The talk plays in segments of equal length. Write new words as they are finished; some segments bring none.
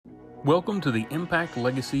Welcome to the Impact,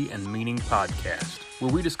 Legacy, and Meaning podcast,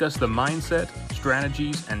 where we discuss the mindset,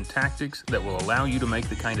 strategies, and tactics that will allow you to make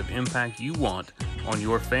the kind of impact you want on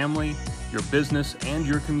your family, your business, and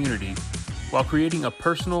your community, while creating a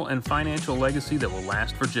personal and financial legacy that will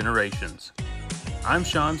last for generations. I'm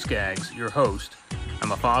Sean Skaggs, your host.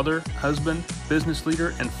 I'm a father, husband, business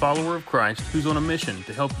leader, and follower of Christ who's on a mission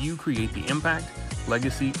to help you create the impact,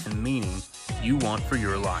 legacy, and meaning you want for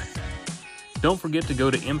your life. Don't forget to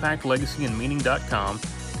go to impactlegacyandmeaning.com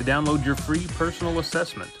to download your free personal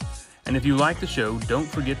assessment. And if you like the show, don't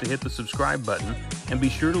forget to hit the subscribe button and be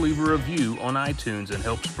sure to leave a review on iTunes and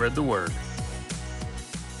help spread the word.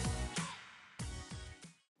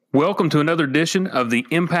 Welcome to another edition of the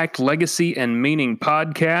Impact, Legacy, and Meaning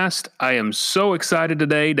podcast. I am so excited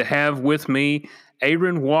today to have with me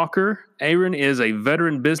Aaron Walker. Aaron is a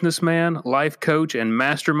veteran businessman, life coach, and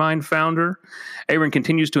mastermind founder. Aaron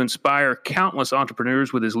continues to inspire countless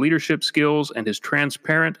entrepreneurs with his leadership skills and his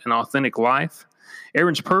transparent and authentic life.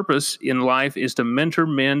 Aaron's purpose in life is to mentor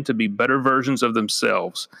men to be better versions of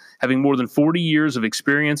themselves. Having more than 40 years of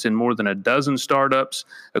experience in more than a dozen startups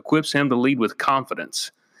equips him to lead with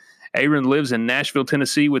confidence. Aaron lives in Nashville,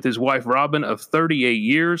 Tennessee with his wife, Robin, of 38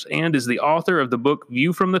 years, and is the author of the book,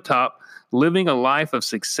 View from the Top, Living a Life of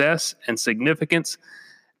Success and Significance.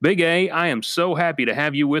 Big A, I am so happy to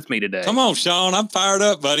have you with me today. Come on, Sean. I'm fired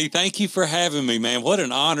up, buddy. Thank you for having me, man. What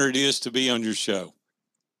an honor it is to be on your show.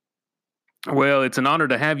 Well, it's an honor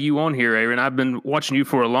to have you on here, Aaron. I've been watching you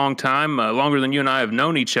for a long time, longer than you and I have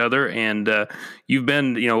known each other, and you've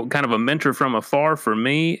been, kind of a mentor from afar for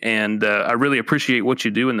me, and I really appreciate what you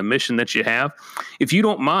do and the mission that you have. If you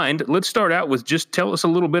don't mind, let's start out with just tell us a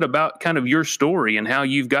little bit about kind of your story and how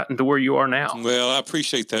you've gotten to where you are now. Well, I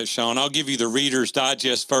appreciate that, Sean. I'll give you the Reader's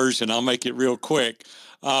Digest version. I'll make it real quick.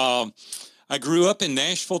 I grew up in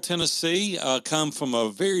Nashville, Tennessee, come from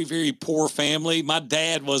a very, very poor family. My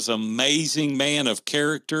dad was an amazing man of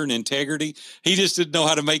character and integrity. He just didn't know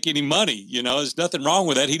how to make any money. There's nothing wrong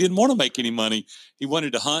with that. He didn't want to make any money. He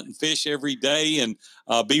wanted to hunt and fish every day and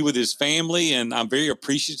be with his family. And I'm very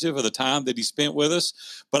appreciative of the time that he spent with us.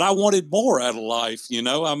 But I wanted more out of life.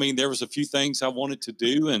 There was a few things I wanted to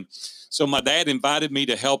do. And so my dad invited me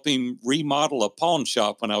to help him remodel a pawn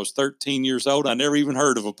shop when I was 13 years old. I never even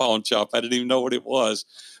heard of a pawn shop. I didn't even know what it was.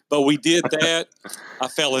 But we did that. I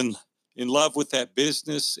fell in love with that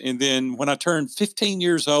business. And then when I turned 15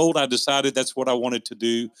 years old, I decided that's what I wanted to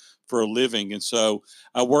do for a living. And so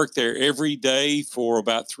I worked there every day for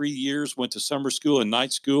about 3 years, went to summer school and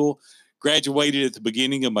night school, graduated at the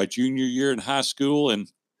beginning of my junior year in high school,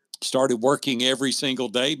 and started working every single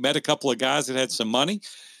day. Met a couple of guys that had some money.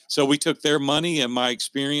 So we took their money and my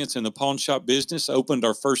experience in the pawn shop business, opened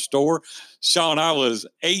our first store. Sean, I was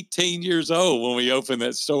 18 years old when we opened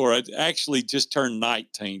that store. I actually just turned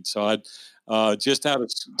 19. So I just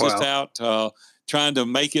out trying to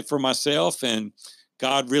make it for myself, and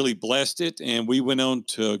God really blessed it. And we went on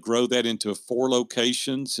to grow that into 4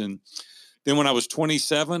 locations. And then when I was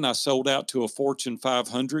 27, I sold out to a Fortune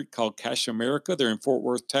 500 called Cash America. They're in Fort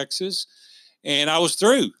Worth, Texas. And I was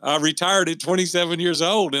through. I retired at 27 years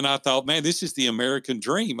old, and I thought, man, this is the American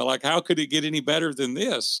dream. Like, how could it get any better than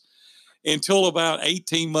this? Until about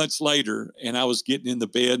 18 months later, and I was getting in the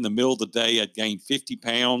bed in the middle of the day. I'd gained 50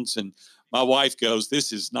 pounds, and my wife goes,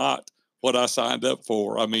 this is not what I signed up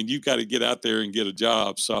for. You've got to get out there and get a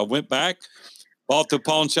job. So I went back, bought the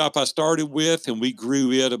pawn shop I started with, and we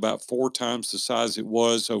grew it about 4 times the size it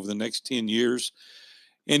was over the next 10 years.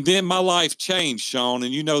 And then my life changed, Sean,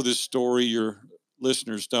 and you know this story. Your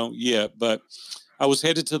listeners don't yet, but I was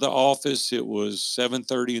headed to the office. It was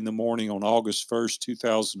 7:30 in the morning on August 1st,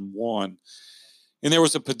 2001. And there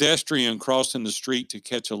was a pedestrian crossing the street to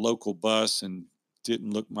catch a local bus and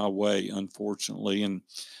didn't look my way, unfortunately. And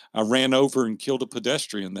I ran over and killed a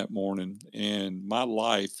pedestrian that morning. And my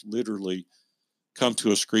life literally come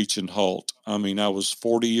to a screeching halt. I was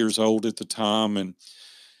 40 years old at the time, and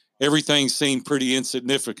everything seemed pretty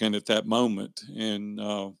insignificant at that moment, and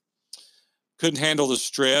couldn't handle the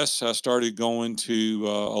stress. I started going to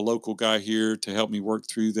a local guy here to help me work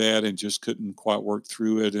through that, and just couldn't quite work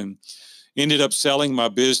through it, and ended up selling my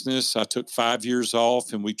business. I took 5 years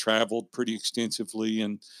off, and we traveled pretty extensively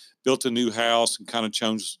and built a new house and kind of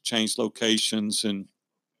changed locations. And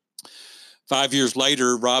 5 years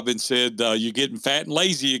later, Robin said, you're getting fat and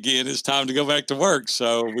lazy again. It's time to go back to work.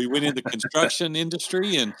 So we went into the construction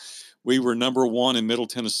industry, and we were number 1 in Middle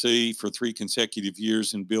Tennessee for 3 consecutive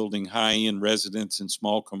years in building high-end residence and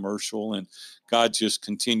small commercial. And God just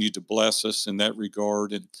continued to bless us in that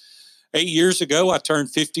regard. And 8 years ago, I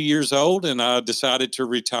turned 50 years old, and I decided to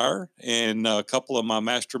retire. And a couple of my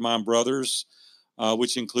mastermind brothers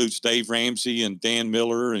which includes Dave Ramsey and Dan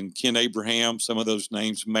Miller and Ken Abraham. Some of those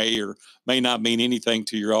names may or may not mean anything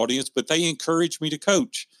to your audience, but they encouraged me to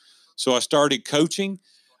coach. So I started coaching,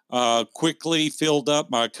 quickly filled up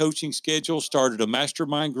my coaching schedule, started a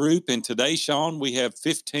mastermind group. And today, Sean, we have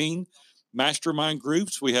 15 mastermind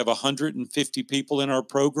groups. We have 150 people in our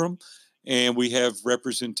program, and we have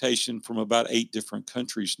representation from about 8 different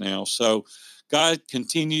countries now. So God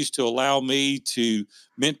continues to allow me to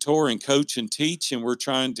mentor and coach and teach, and we're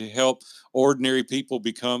trying to help ordinary people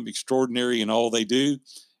become extraordinary in all they do.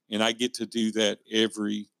 And I get to do that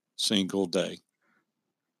every single day.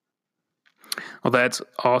 Well, that's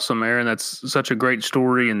awesome, Aaron. That's such a great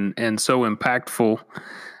story and so impactful.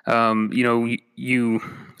 You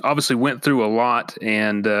obviously went through a lot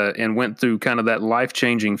and went through kind of that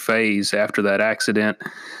life-changing phase after that accident.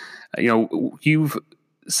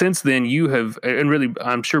 Since then you have, and really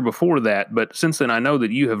I'm sure before that, but since then I know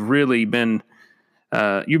that you have really been,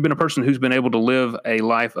 you've been a person who's been able to live a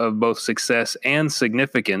life of both success and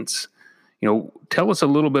significance. Tell us a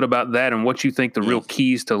little bit about that and what you think the real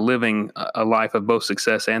keys to living a life of both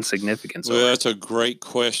success and significance are. Well, that's a great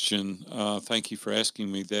question. Thank you for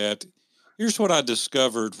asking me that. Here's what I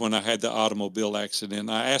discovered when I had the automobile accident.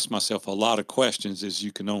 I asked myself a lot of questions, as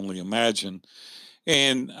you can only imagine.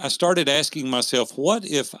 And I started asking myself, what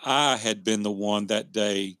if I had been the one that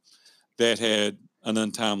day that had an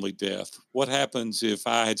untimely death? What happens if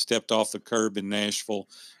I had stepped off the curb in Nashville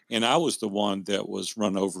and I was the one that was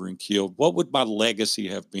run over and killed? What would my legacy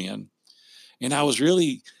have been? And I was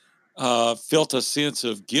really felt a sense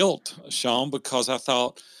of guilt, Sean, because I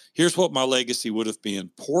thought, here's what my legacy would have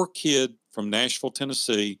been. Poor kid from Nashville,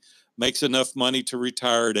 Tennessee, makes enough money to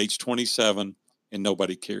retire at age 27, and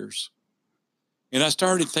nobody cares. And I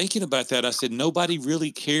started thinking about that. I said, nobody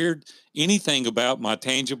really cared anything about my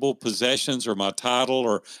tangible possessions or my title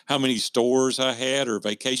or how many stores I had or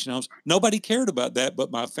vacation homes. Nobody cared about that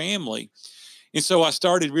but my family. And so I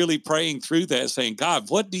started really praying through that, saying, God,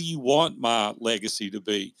 what do you want my legacy to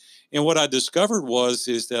be? And what I discovered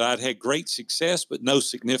is that I'd had great success, but no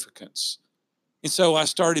significance. And so I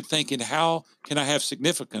started thinking, how can I have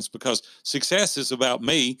significance? Because success is about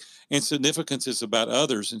me and significance is about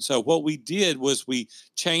others. And so what we did was we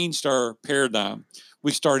changed our paradigm.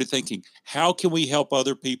 We started thinking, how can we help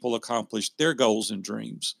other people accomplish their goals and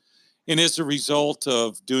dreams? And as a result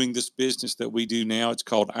of doing this business that we do now, it's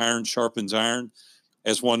called Iron Sharpens Iron.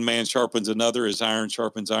 As one man sharpens another, as iron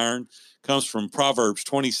sharpens iron, comes from Proverbs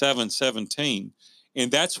 27:17. And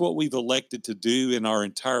that's what we've elected to do in our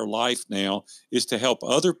entire life now, is to help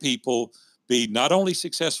other people be not only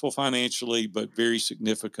successful financially, but very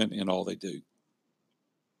significant in all they do.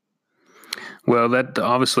 Well, that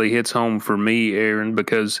obviously hits home for me, Aaron,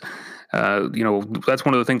 because that's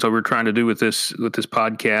one of the things that we're trying to do with this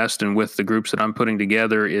podcast and with the groups that I'm putting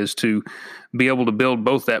together, is to be able to build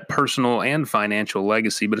both that personal and financial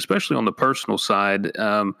legacy, but especially on the personal side.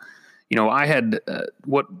 I had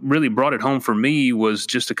what really brought it home for me was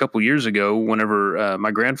just a couple years ago, whenever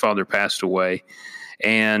my grandfather passed away,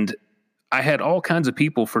 and I had all kinds of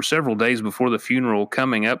people for several days before the funeral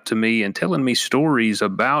coming up to me and telling me stories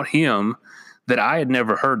about him that I had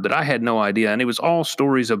never heard, that I had no idea. And it was all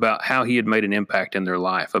stories about how he had made an impact in their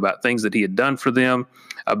life, about things that he had done for them,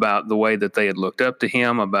 about the way that they had looked up to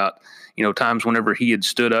him, about, times whenever he had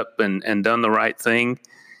stood up and done the right thing.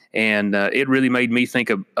 And it really made me think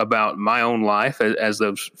about my own life, as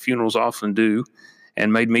those funerals often do,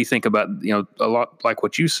 and made me think about, a lot like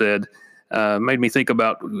what you said, made me think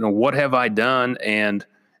about, what have I done and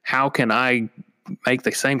how can I make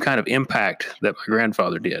the same kind of impact that my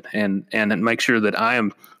grandfather did, and make sure that I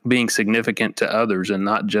am being significant to others and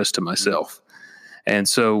not just to myself. And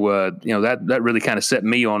so, that really kind of set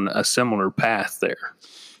me on a similar path there.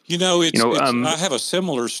 I have a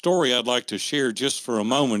similar story I'd like to share just for a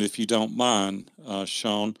moment, if you don't mind,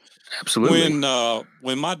 Sean. Absolutely.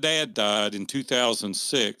 When my dad died in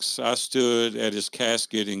 2006, I stood at his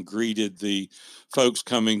casket and greeted the folks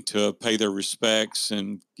coming to pay their respects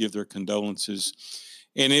and give their condolences.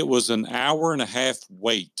 And it was an hour and a half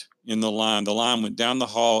wait in the line. The line went down the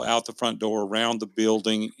hall, out the front door, around the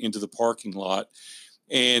building, into the parking lot.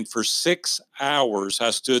 And for 6 hours, I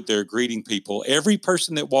stood there greeting people. Every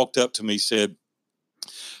person that walked up to me said,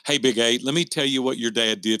 "Hey, Big A, let me tell you what your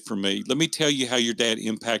dad did for me. Let me tell you how your dad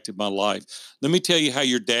impacted my life. Let me tell you how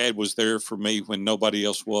your dad was there for me when nobody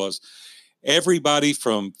else was." Everybody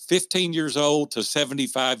from 15 years old to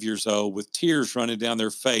 75 years old, with tears running down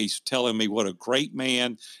their face, telling me what a great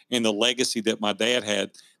man and the legacy that my dad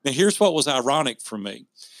had. Now, here's what was ironic for me,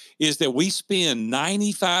 is that we spend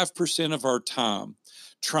 95% of our time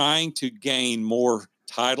trying to gain more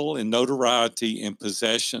title and notoriety and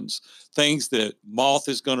possessions, things that moth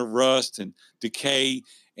is going to rust and decay,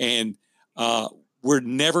 and we're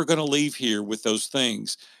never going to leave here with those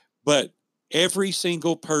things. But every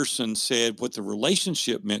single person said what the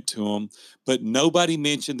relationship meant to him, but nobody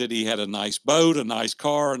mentioned that he had a nice boat, a nice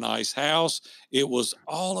car, a nice house. It was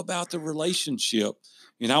all about the relationship.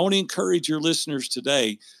 And I want to encourage your listeners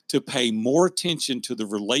today to pay more attention to the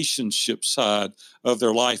relationship side of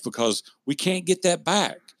their life, because we can't get that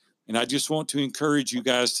back. And I just want to encourage you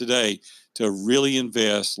guys today to really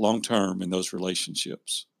invest long-term in those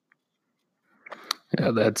relationships.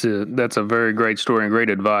 Yeah, that's a very great story and great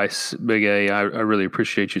advice, Big A. I really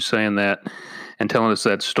appreciate you saying that and telling us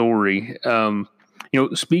that story.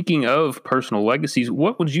 Speaking of personal legacies,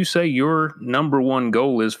 what would you say your number one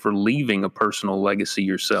goal is for leaving a personal legacy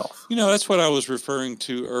yourself? That's what I was referring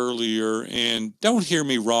to earlier. And don't hear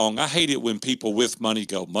me wrong. I hate it when people with money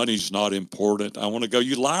go, money's not important. I want to go,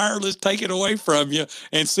 you liar, let's take it away from you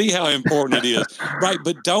and see how important it is. Right.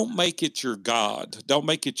 But don't make it your God. Don't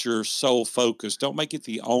make it your sole focus. Don't make it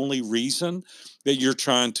the only reason that you're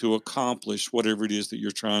trying to accomplish whatever it is that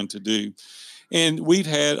you're trying to do. And we've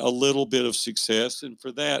had a little bit of success. And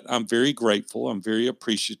for that, I'm very grateful. I'm very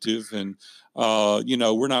appreciative. And,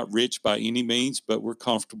 we're not rich by any means, but we're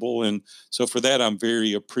comfortable. And so for that, I'm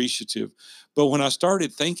very appreciative. But when I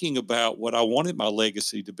started thinking about what I wanted my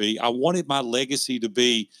legacy to be, I wanted my legacy to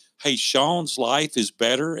be, hey, Sean's life is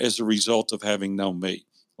better as a result of having known me.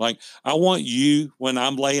 Like, I want you, when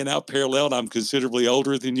I'm laying out parallel, and I'm considerably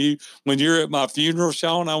older than you, when you're at my funeral,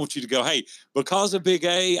 Sean, I want you to go, hey, because of Big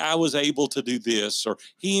A, I was able to do this, or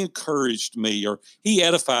he encouraged me, or he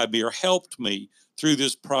edified me, or helped me through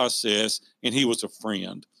this process, and he was a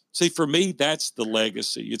friend. See, for me, that's the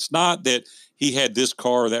legacy. It's not that he had this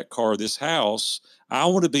car, that car, this house. I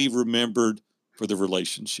want to be remembered for the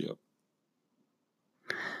relationship.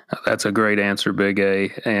 That's a great answer, Big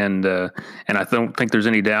A, and I don't think there's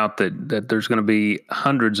any doubt that there's going to be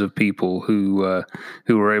hundreds of people who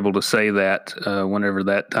are able to say that whenever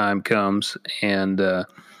that time comes, and I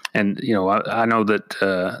know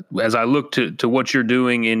that as I look to what you're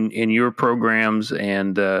doing in your programs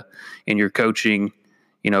and in your coaching,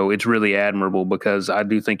 it's really admirable, because I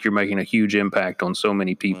do think you're making a huge impact on so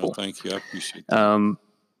many people. Well, thank you. I appreciate that.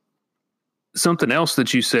 Something else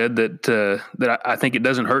that you said that I think it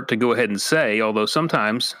doesn't hurt to go ahead and say, although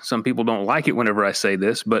sometimes some people don't like it whenever I say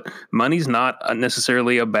this, but money's not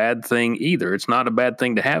necessarily a bad thing either. It's not a bad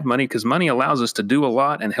thing to have money, because money allows us to do a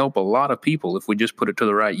lot and help a lot of people if we just put it to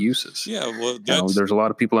the right uses. Yeah, well, there's a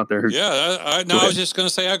lot of people out there who... Yeah, I was just going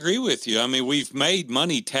to say I agree with you. I mean, we've made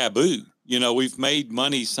money taboo. We've made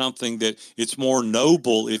money something that it's more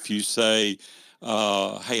noble if you say,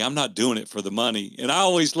 hey, I'm not doing it for the money. And I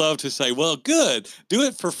always love to say, well, good, do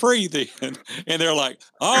it for free then. And they're like,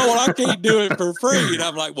 oh, well, I can't do it for free. And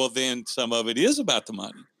I'm like, well, then some of it is about the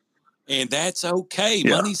money. And that's okay.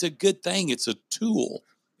 Yeah. Money's a good thing. It's a tool,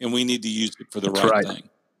 and we need to use it for the right thing.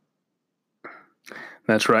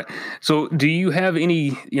 That's right. So do you have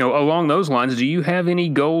any, along those lines, do you have any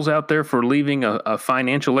goals out there for leaving a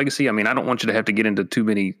financial legacy? I mean, I don't want you to have to get into too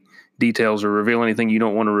many details or reveal anything you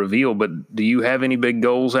don't want to reveal, but do you have any big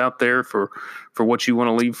goals out there for what you want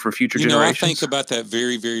to leave for future generations? I think about that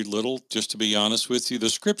very, very little, just to be honest with you. The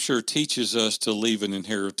scripture teaches us to leave an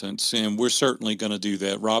inheritance, and we're certainly going to do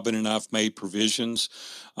that. Robin and I have made provisions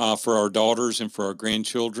for our daughters and for our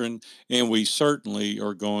grandchildren, and we certainly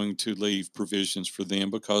are going to leave provisions for them,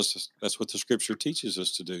 because that's what the scripture teaches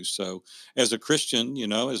us to do. So as a Christian,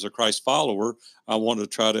 as a Christ follower, I want to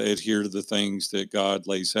try to adhere to the things that God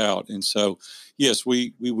lays out. And so, yes,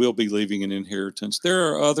 we will be leaving an inheritance. There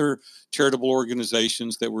are other charitable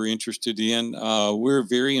organizations that we're interested in. We're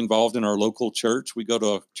very involved in our local church. We go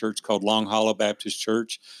to a church called Long Hollow Baptist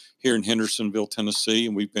Church here in Hendersonville, Tennessee,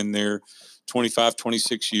 and we've been there 25,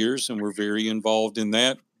 26 years, and we're very involved in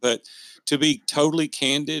that. But to be totally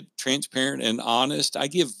candid, transparent, and honest, I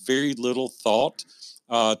give very little thought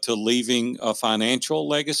to leaving a financial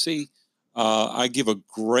legacy. I give a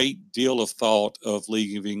great deal of thought of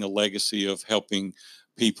leaving a legacy of helping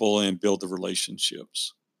people and build the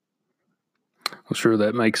relationships. Well, sure,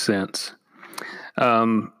 that makes sense.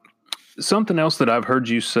 Something else that I've heard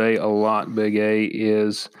you say a lot, Big A,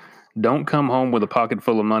 is don't come home with a pocket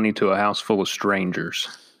full of money to a house full of strangers.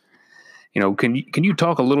 Can you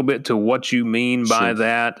talk a little bit to what you mean by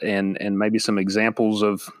that, and maybe some examples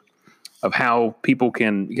of how people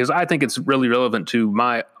can, because I think it's really relevant to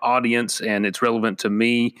my audience, and it's relevant to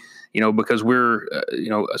me, because we're,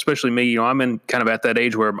 especially me, I'm in kind of at that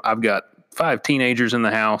age where I've got 5 teenagers in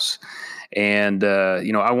the house. And,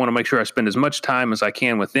 I want to make sure I spend as much time as I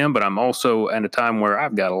can with them, but I'm also at a time where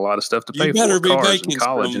I've got a lot of stuff to pay better for, be cars and making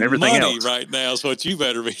college and some everything money else. right now is what you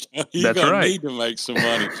better be. You're That's going to right. need to make some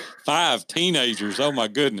money. 5 teenagers. Oh, my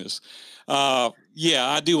goodness. Yeah,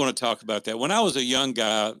 I do want to talk about that. When I was a young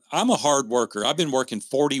guy, I'm a hard worker. I've been working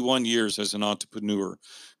 41 years as an entrepreneur.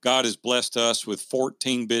 God has blessed us with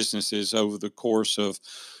 14 businesses over the course of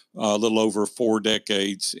a little over 4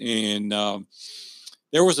 decades. And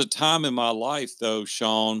there was a time in my life, though,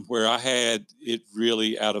 Sean, where I had it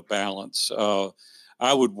really out of balance.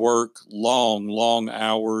 I would work long, long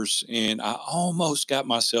hours, and I almost got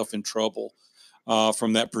myself in trouble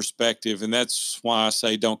from that perspective. And that's why I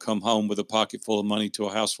say don't come home with a pocket full of money to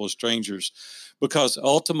a house full of strangers, because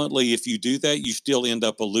ultimately, if you do that, you still end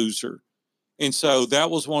up a loser. And so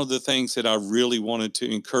that was one of the things that I really wanted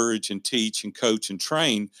to encourage and teach and coach and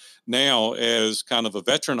train now as kind of a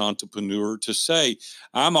veteran entrepreneur to say,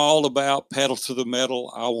 I'm all about pedal to the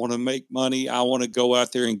metal. I want to make money. I want to go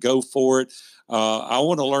out there and go for it. I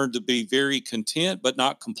want to learn to be very content, but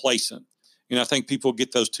not complacent. And I think people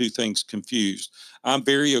get those two things confused. I'm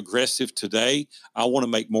very aggressive today. I want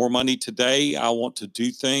to make more money today. I want to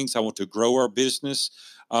do things. I want to grow our business.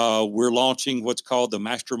 We're launching what's called the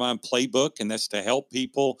Mastermind Playbook, and that's to help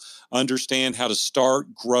people understand how to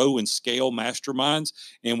start, grow, and scale masterminds.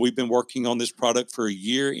 And we've been working on this product for a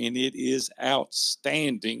year, and it is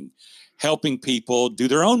outstanding, helping people do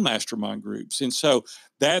their own mastermind groups. And so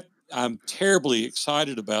that I'm terribly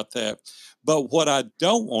excited about that. But what I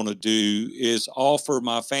don't want to do is offer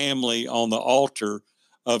my family on the altar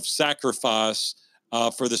of sacrifice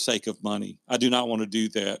for the sake of money. I do not want to do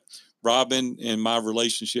that. Robin and my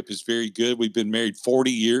relationship is very good. We've been married 40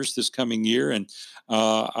 years this coming year, and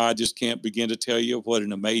I just can't begin to tell you what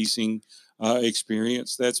an amazing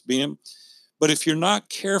experience that's been. But if you're not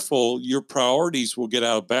careful, your priorities will get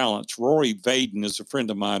out of balance. Rory Vaden is a friend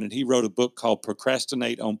of mine, and he wrote a book called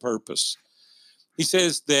Procrastinate on Purpose. He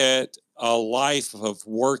says that a life of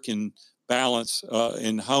work and balance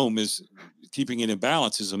in home is keeping it in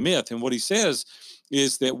balance is a myth. And what he says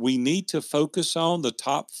is that we need to focus on the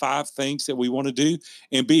top 5 things that we want to do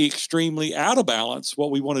and be extremely out of balance.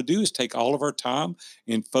 What we want to do is take all of our time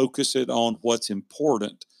and focus it on what's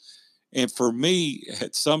important. And for me,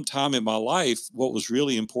 at some time in my life, what was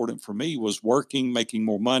really important for me was working, making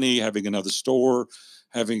more money, having another store,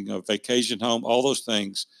 having a vacation home, all those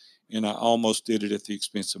things. And I almost did it at the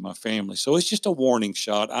expense of my family. So it's just a warning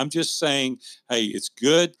shot. I'm just saying, hey, it's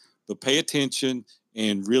good, but pay attention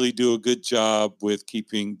and really do a good job with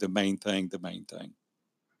keeping the main thing the main thing.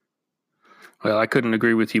 Well, I couldn't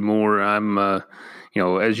agree with you more. I'm,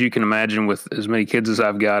 as you can imagine, with as many kids as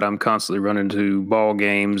I've got, I'm constantly running to ball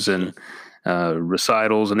games and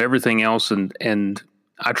recitals and everything else, and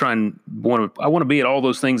I want to be at all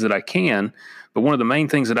those things that I can. But one of the main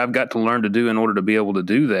things that I've got to learn to do in order to be able to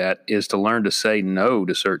do that is to learn to say no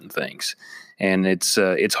to certain things. And it's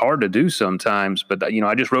hard to do sometimes. But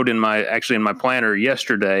I just wrote in my planner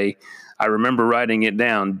yesterday. I remember writing it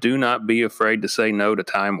down. Do not be afraid to say no to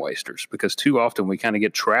time wasters, because too often we kind of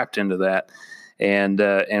get trapped into that.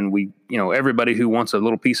 And we, everybody who wants a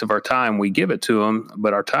little piece of our time, we give it to them.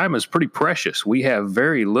 But our time is pretty precious. We have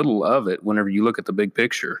very little of it whenever you look at the big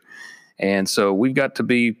picture. And so we've got to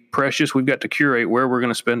be precious. We've got to curate where we're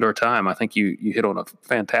going to spend our time. I think you hit on a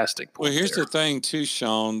fantastic point. Well, here's the thing too,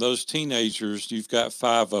 Sean, those teenagers, you've got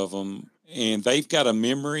 5 of them, and they've got a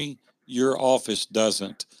memory your office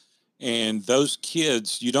doesn't. And those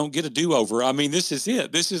kids, you don't get a do-over. I mean, this is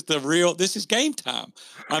it. This is game time.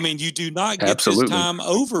 I mean, you do not get Absolutely. This time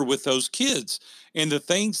over with those kids. And the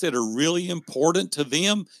things that are really important to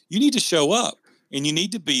them, you need to show up and you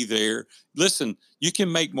need to be there. Listen, you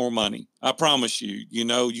can make more money. I promise you.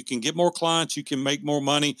 You can get more clients, you can make more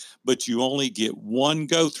money, but you only get one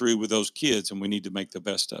go through with those kids, and we need to make the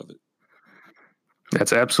best of it.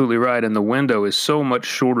 That's absolutely right. And the window is so much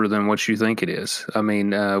shorter than what you think it is. I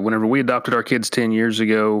mean, whenever we adopted our kids 10 years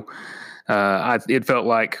ago, it felt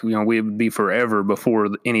like, we would be forever before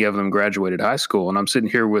any of them graduated high school. And I'm sitting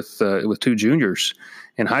here with 2 juniors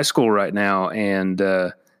in high school right now. And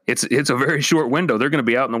it's a very short window. They're going to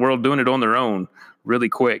be out in the world doing it on their own really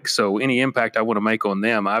quick. So any impact I want to make on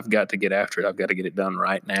them, I've got to get after it. I've got to get it done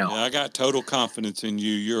right now. Yeah, I got total confidence in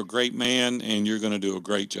you. You're a great man, and you're going to do a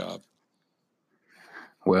great job.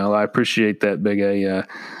 Well, I appreciate that, Big A,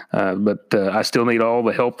 but I still need all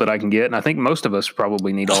the help that I can get, and I think most of us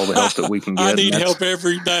probably need all the help that we can get. I need help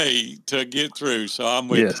every day to get through, so I'm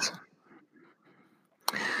with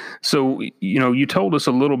you. So, you told us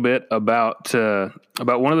a little bit about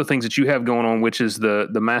one of the things that you have going on, which is the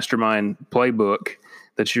Mastermind Playbook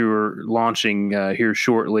that you're launching here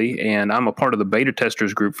shortly, and I'm a part of the beta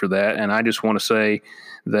testers group for that. And I just want to say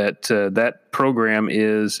that that program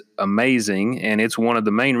is amazing, and it's one of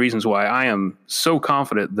the main reasons why I am so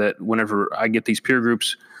confident that whenever I get these peer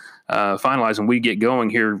groups finalized and we get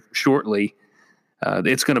going here shortly,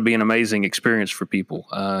 it's going to be an amazing experience for people.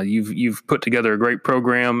 You've put together a great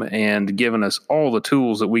program and given us all the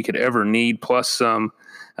tools that we could ever need, plus some,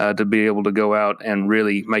 to be able to go out and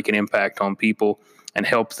really make an impact on people and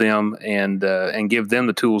help them and give them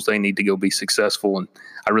the tools they need to go be successful. And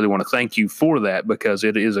I really want to thank you for that, because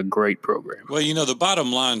it is a great program. Well, the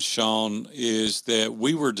bottom line, Sean, is that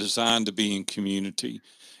we were designed to be in community,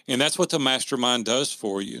 and that's what the mastermind does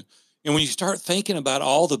for you. And when you start thinking about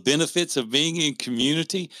all the benefits of being in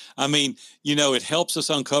community, it helps us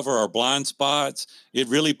uncover our blind spots. It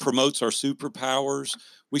really promotes our superpowers.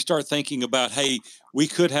 We start thinking about, hey, we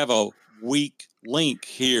could have a weak link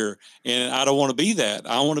here, and I don't want to be that.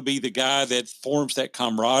 I want to be the guy that forms that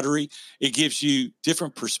camaraderie. It gives you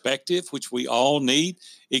different perspective, which we all need.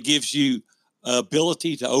 It gives you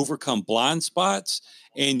ability to overcome blind spots,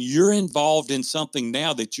 and you're involved in something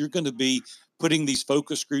now that you're going to be putting these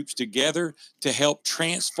focus groups together to help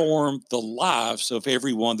transform the lives of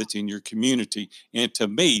everyone that's in your community. And to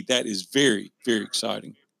me, that is very, very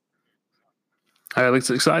exciting. It's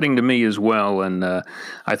exciting to me as well. And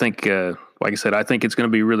I think, like I said, I think it's going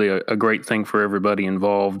to be really a great thing for everybody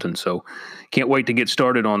involved. And so can't wait to get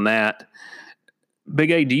started on that.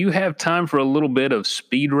 Big A, do you have time for a little bit of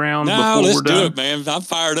speed round before let's we're done? do it, man. I'm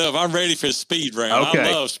fired up. I'm ready for speed round.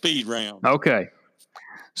 Okay. I love speed round. Okay.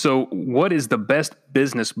 So what is the best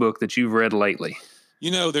business book that you've read lately?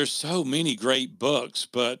 There's so many great books,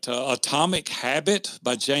 but Atomic Habit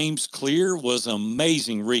by James Clear was an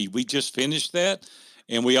amazing read. We just finished that,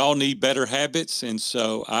 and we all need better habits, and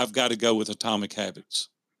so I've got to go with Atomic Habits.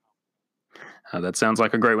 That sounds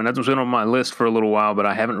like a great one. That's been on my list for a little while, but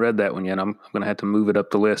I haven't read that one yet. I'm going to have to move it up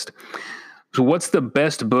the list. So what's the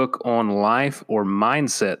best book on life or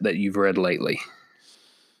mindset that you've read lately?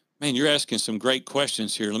 Man, you're asking some great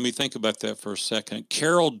questions here. Let me think about that for a second.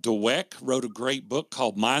 Carol Dweck wrote a great book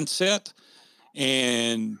called Mindset,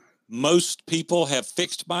 and most people have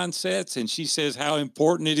fixed mindsets, and she says how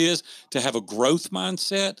important it is to have a growth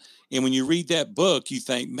mindset. And when you read that book, you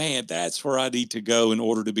think, man, that's where I need to go in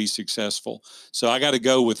order to be successful. So I got to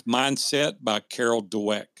go with Mindset by Carol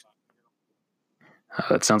Dweck.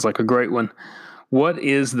 That sounds like a great one. What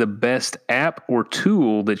is the best app or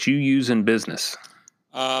tool that you use in business?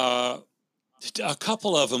 A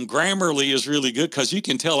couple of them. Grammarly is really good because you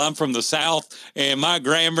can tell I'm from the South and my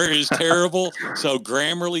grammar is terrible. So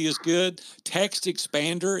Grammarly is good. Text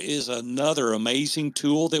Expander is another amazing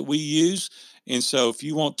tool that we use. And so if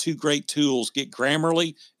you want two great tools, get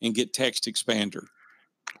Grammarly and get Text Expander.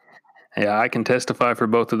 Yeah, I can testify for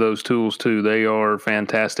both of those tools too. They are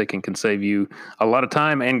fantastic and can save you a lot of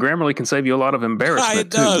time, and Grammarly can save you a lot of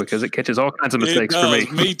embarrassment too, because it catches all kinds of mistakes for me.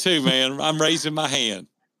 Me too, man. I'm raising my hand.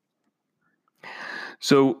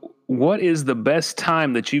 So what is the best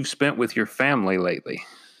time that you've spent with your family lately?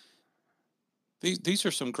 These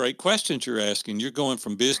are some great questions you're asking. You're going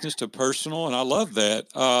from business to personal, and I love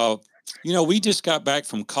that. We just got back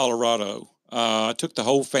from Colorado. I took the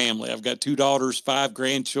whole family. I've got 2 daughters, 5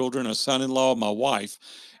 grandchildren, a son-in-law, my wife,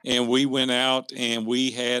 and we went out and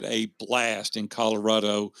we had a blast in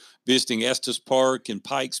Colorado, visiting Estes Park and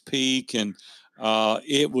Pikes Peak, and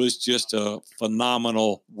it was just a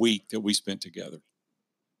phenomenal week that we spent together.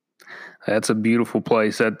 That's a beautiful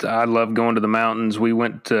place. I love going to the mountains. We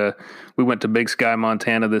went to Big Sky,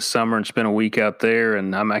 Montana this summer and spent a week out there.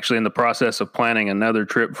 And I'm actually in the process of planning another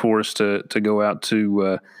trip for us to go out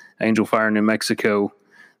to Angel Fire, New Mexico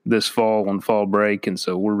this fall on fall break. And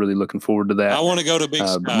so we're really looking forward to that. I want to go to Big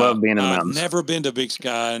Sky. Love being in the mountains. I've never been to Big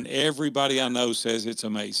Sky, and everybody I know says it's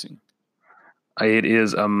amazing. It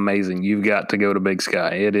is amazing. You've got to go to Big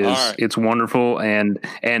Sky. It is. Right. It's wonderful, and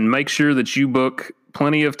make sure that you book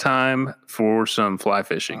plenty of time for some fly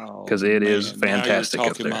fishing, because it is fantastic. Now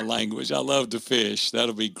you're talking my language. I love to fish.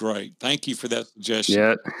 That'll be great. Thank you for that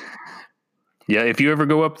suggestion. Yeah. If you ever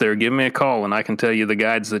go up there, give me a call, and I can tell you the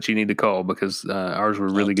guides that you need to call, because ours were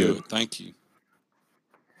really good. Thank you.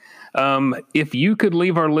 If you could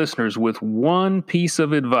leave our listeners with one piece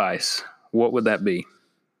of advice, what would that be?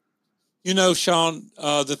 Sean,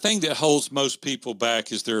 the thing that holds most people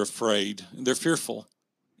back is they're afraid. They're fearful.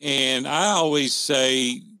 And I always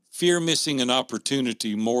say, fear missing an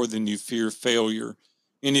opportunity more than you fear failure.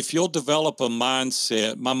 And if you'll develop a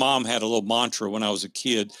mindset, my mom had a little mantra when I was a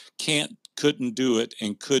kid: can't, couldn't do it,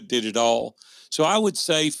 and could did it all. So I would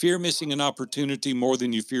say fear missing an opportunity more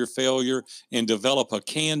than you fear failure, and develop a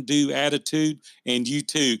can-do attitude, and you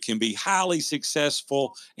too can be highly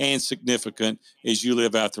successful and significant as you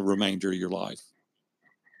live out the remainder of your life.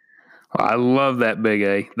 I love that, Big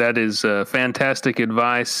A. That is fantastic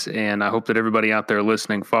advice, and I hope that everybody out there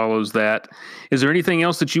listening follows that. Is there anything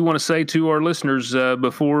else that you want to say to our listeners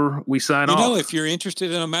before we sign off? You know, if you're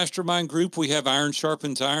interested in a mastermind group, we have Iron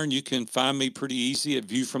Sharpens Iron. You can find me pretty easy at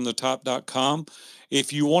viewfromthetop.com.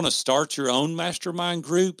 If you want to start your own mastermind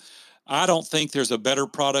group, I don't think there's a better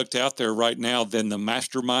product out there right now than the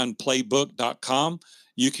mastermindplaybook.com.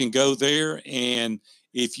 You can go there, and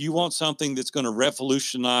if you want something that's going to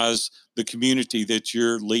revolutionize the community that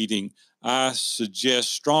you're leading, I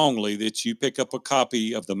suggest strongly that you pick up a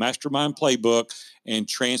copy of the Mastermind Playbook and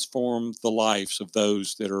transform the lives of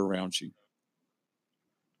those that are around you.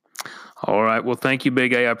 All right. Well, thank you,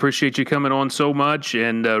 Big A. I appreciate you coming on so much,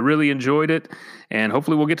 and really enjoyed it. And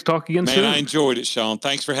hopefully we'll get to talk again soon. Man, I enjoyed it, Sean.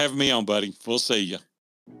 Thanks for having me on, buddy. We'll see you.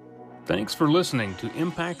 Thanks for listening to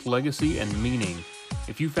Impact, Legacy, and Meaning.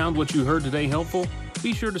 If you found what you heard today helpful,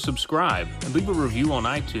 be sure to subscribe and leave a review on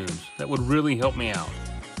iTunes. That would really help me out.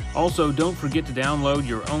 Also, don't forget to download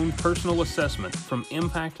your own personal assessment from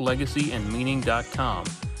impactlegacyandmeaning.com,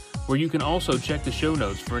 where you can also check the show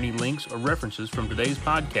notes for any links or references from today's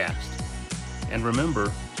podcast. And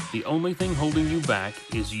remember, the only thing holding you back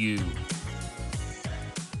is you.